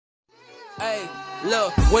Hey,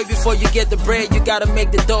 look, way before you get the bread, you gotta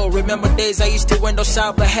make the dough. Remember days I used to window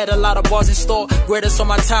shop, I had a lot of bars in store. Greatest on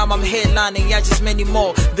my time, I'm headlining, yeah, just many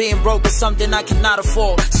more. Being broke is something I cannot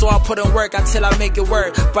afford, so I put in work until I make it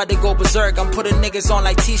work. About to go berserk, I'm putting niggas on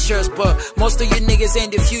like t-shirts, but most of you niggas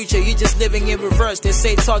ain't the future, you just living in reverse. They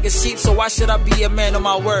say talk is cheap, so why should I be a man of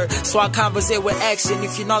my word? So I conversate with action.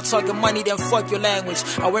 If you're not talking money, then fuck your language.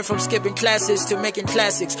 I went from skipping classes to making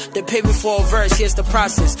classics. They pay me for a verse, here's the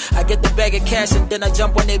process. I get the bag of cash and then I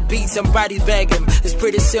jump on their beats and body bag them. It's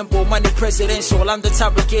pretty simple, money presidential. I'm the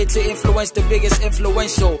type of kid to influence the biggest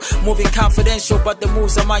influential. Moving confidential, but the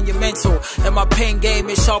moves are monumental. And my pen game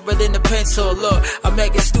is sharper than the pencil. Look, I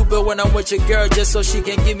make it stupid when I'm with your girl just so she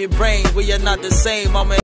can give me brain. We are not the same, I'm